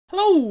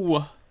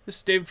Hello, this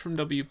is David from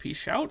WP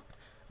Shout,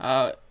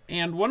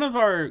 and one of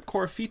our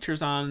core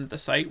features on the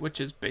site, which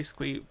is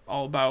basically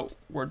all about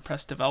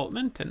WordPress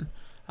development and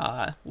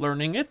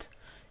learning it,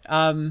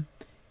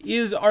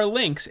 is our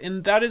links,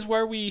 and that is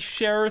where we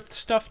share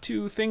stuff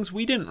to things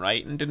we didn't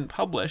write and didn't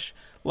publish,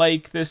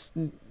 like this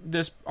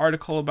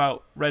article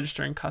about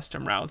registering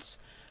custom routes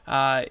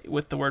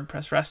with the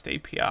WordPress REST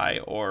API,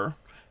 or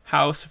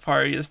how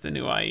Safari is the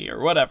new IE, or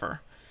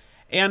whatever.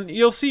 And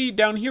you'll see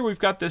down here we've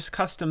got this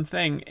custom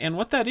thing, and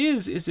what that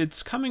is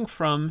it's coming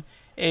from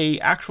a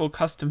actual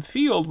custom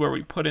field where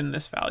we put in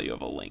this value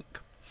of a link.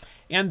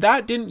 And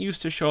that didn't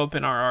used to show up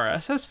in our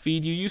RSS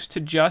feed. You used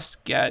to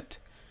just get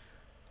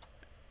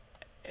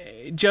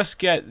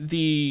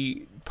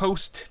the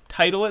post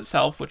title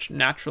itself, which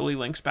naturally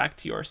links back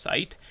to your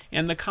site,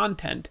 and the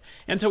content.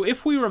 And so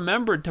if we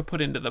remembered to put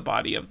into the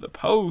body of the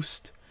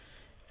post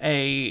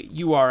a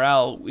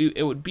URL,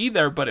 it would be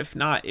there, but if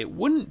not, it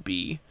wouldn't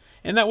be.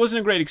 And that wasn't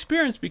a great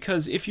experience,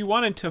 because if you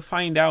wanted to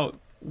find out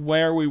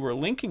where we were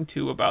linking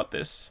to about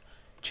this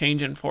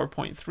change in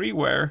 4.3,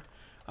 where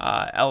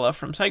Ella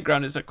from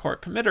SiteGround is a core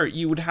committer,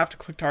 you would have to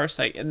click to our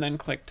site and then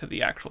click to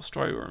the actual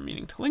story we were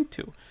meaning to link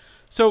to.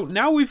 So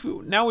now we've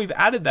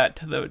added that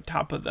to the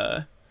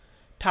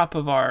top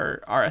of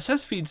our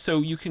RSS feed,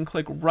 so you can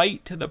click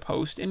right to the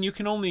post, and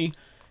you'd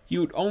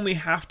only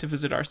have to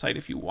visit our site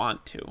if you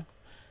want to.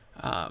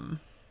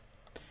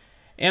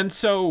 And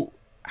so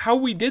how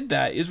we did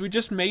that is we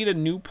just made a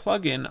new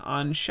plugin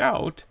on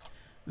Shout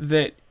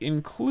that's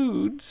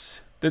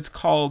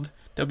called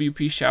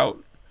WP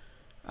Shout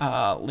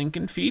link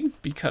and feed,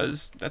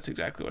 because that's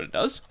exactly what it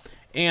does.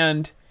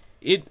 And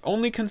it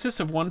only consists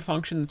of one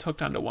function that's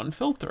hooked onto one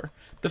filter.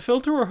 The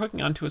filter we're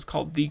hooking onto is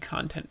called the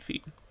content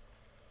feed.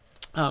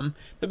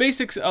 The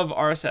basics of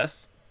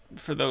RSS,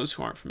 for those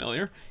who aren't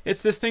familiar,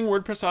 it's this thing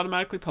WordPress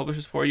automatically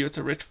publishes for you. It's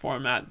a rich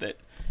format that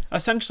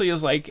essentially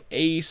is like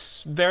a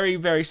very,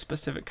 very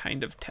specific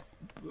kind of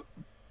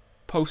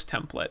post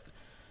template.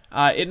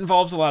 It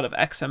involves a lot of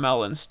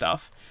XML and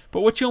stuff.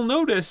 But what you'll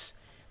notice,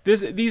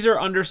 these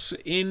are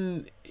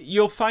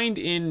you'll find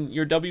in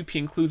your WP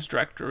includes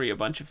directory a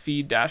bunch of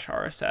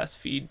feed-RSS,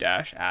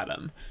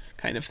 feed-atom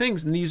kind of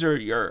things. And these are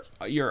your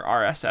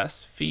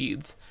RSS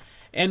feeds.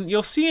 And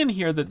you'll see in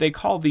here that they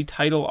call the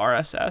title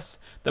RSS,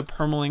 the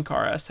permalink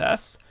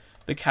RSS,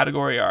 the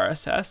category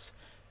RSS.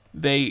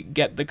 They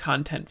get the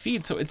content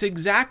feed. So it's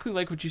exactly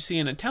like what you see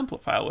in a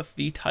template file, with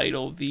the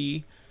title,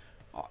 the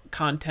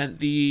content,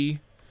 the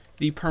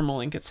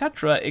permalink,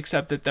 etc.,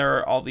 except that there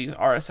are all these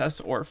RSS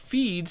or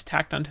feeds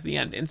tacked onto the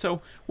end. And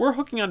so we're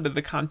hooking onto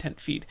the content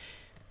feed.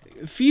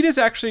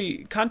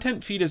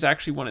 Content feed is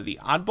actually one of the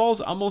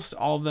oddballs. Almost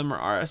all of them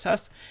are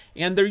RSS,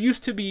 and there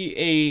used to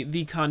be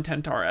the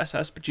content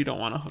RSS, but you don't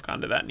want to hook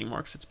onto that anymore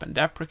because it's been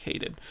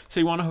deprecated. So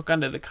you want to hook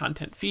onto the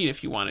content feed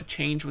if you want to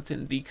change what's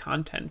in the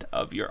content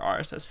of your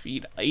RSS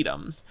feed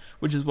items,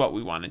 which is what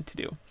we wanted to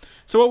do.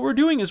 So what we're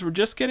doing is we're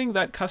just getting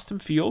that custom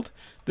field.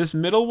 This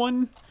middle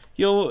one,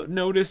 you'll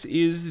notice,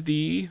 is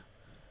the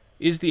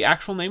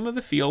actual name of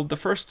the field. The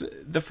first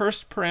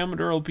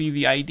parameter will be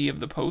the ID of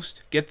the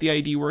post. Get the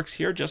ID works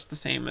here just the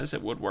same as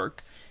it would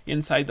work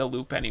inside the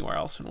loop anywhere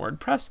else in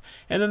WordPress.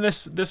 And then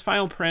this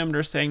final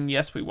parameter saying,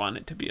 yes, we want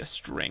it to be a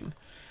string.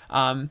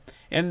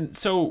 And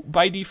so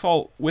by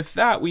default with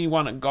that, we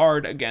want to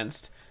guard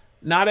against,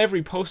 not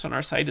every post on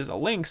our site is a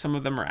link. Some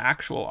of them are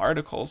actual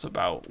articles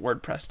about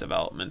WordPress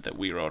development that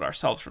we wrote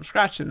ourselves from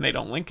scratch, and they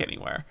don't link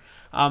anywhere.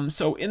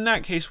 So in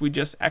that case, we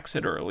just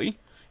exit early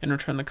and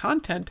return the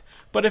content.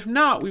 But if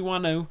not, we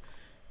want to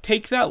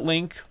take that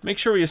link, make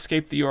sure we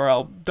escape the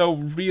URL, though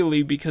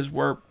really, because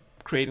we're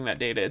creating that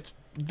data, it's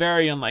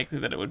very unlikely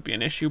that it would be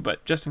an issue,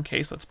 but just in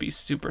case, let's be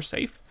super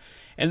safe.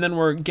 And then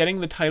we're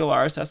getting the title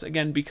RSS.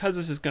 Again, because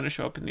this is going to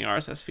show up in the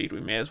RSS feed, we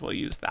may as well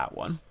use that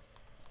one.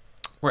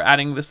 We're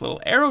adding this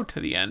little arrow to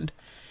the end,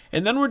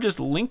 and then we're just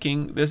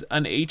linking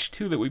an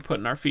H2 that we put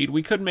in our feed.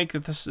 We could make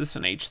this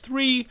an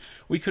H3.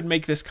 We could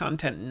make this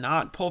content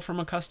not pull from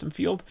a custom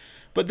field.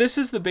 But this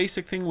is the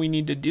basic thing we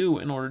need to do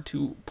in order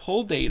to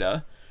pull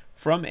data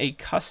from a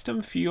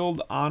custom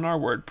field on our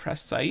WordPress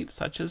site,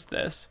 such as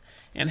this,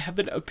 and have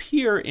it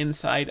appear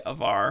inside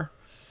of our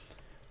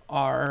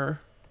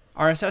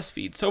RSS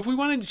feed. So if we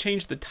wanted to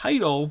change the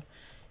title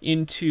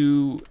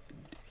into,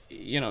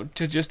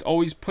 to just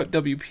always put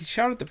WP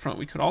Shout at the front,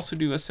 we could also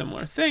do a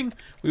similar thing.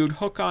 We would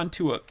hook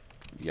onto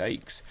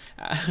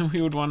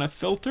we would want to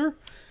filter,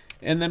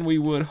 and then we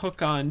would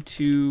hook on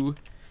to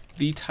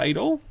the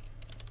title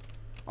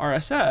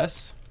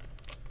RSS,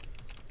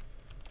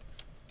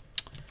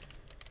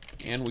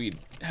 and we'd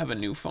have a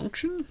new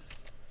function.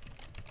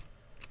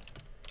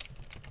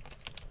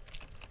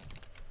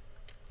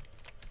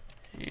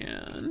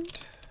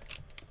 And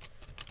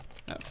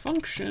that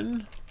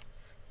function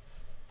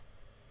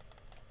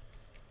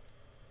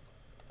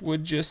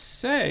would just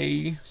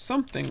say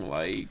something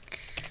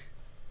like,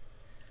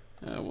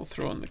 we'll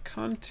throw in the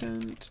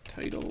content,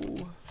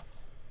 title,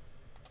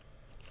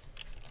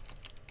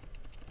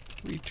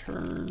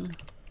 return.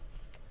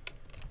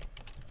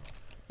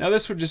 Now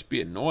this would just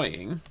be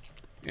annoying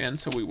and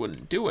so we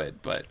wouldn't do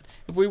it. But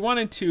if we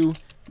wanted to,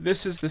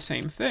 this is the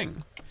same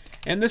thing.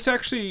 And this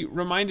actually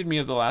reminded me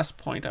of the last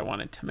point I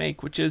wanted to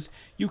make, which is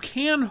you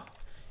can,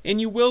 and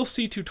you will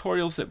see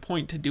tutorials that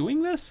point to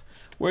doing this,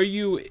 where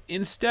you,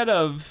 instead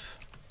of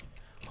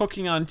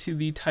hooking onto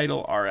the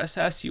title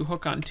RSS, you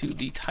hook onto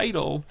the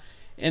title,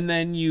 and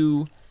then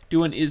you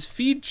do an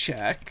isFeed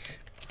check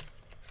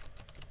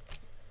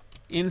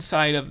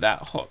inside of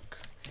that hook.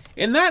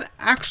 And that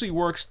actually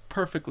works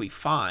perfectly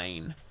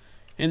fine.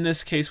 In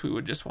this case, we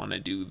would just want to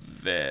do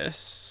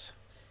this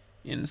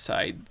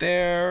inside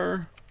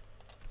there,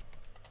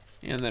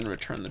 and then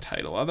return the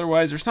title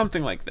otherwise, or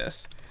something like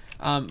this.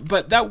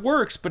 But that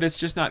works, but it's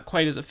just not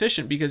quite as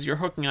efficient because you're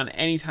hooking on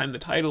any time the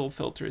title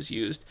filter is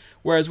used.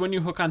 Whereas when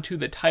you hook onto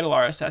the title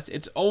RSS,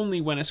 it's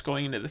only when it's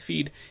going into the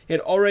feed.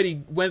 It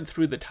already went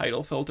through the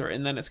title filter,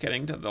 and then it's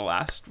getting to the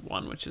last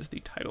one, which is the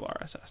title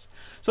RSS.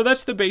 So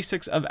that's the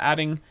basics of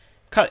adding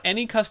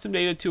any custom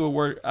data to a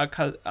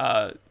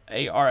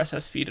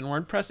RSS feed in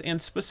WordPress,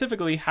 and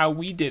specifically how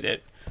we did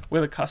it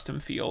with a custom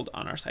field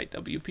on our site,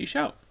 WP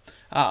Shout.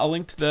 I'll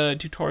link to the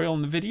tutorial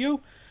in the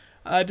video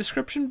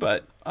description,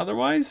 but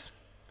otherwise,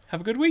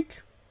 have a good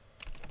week.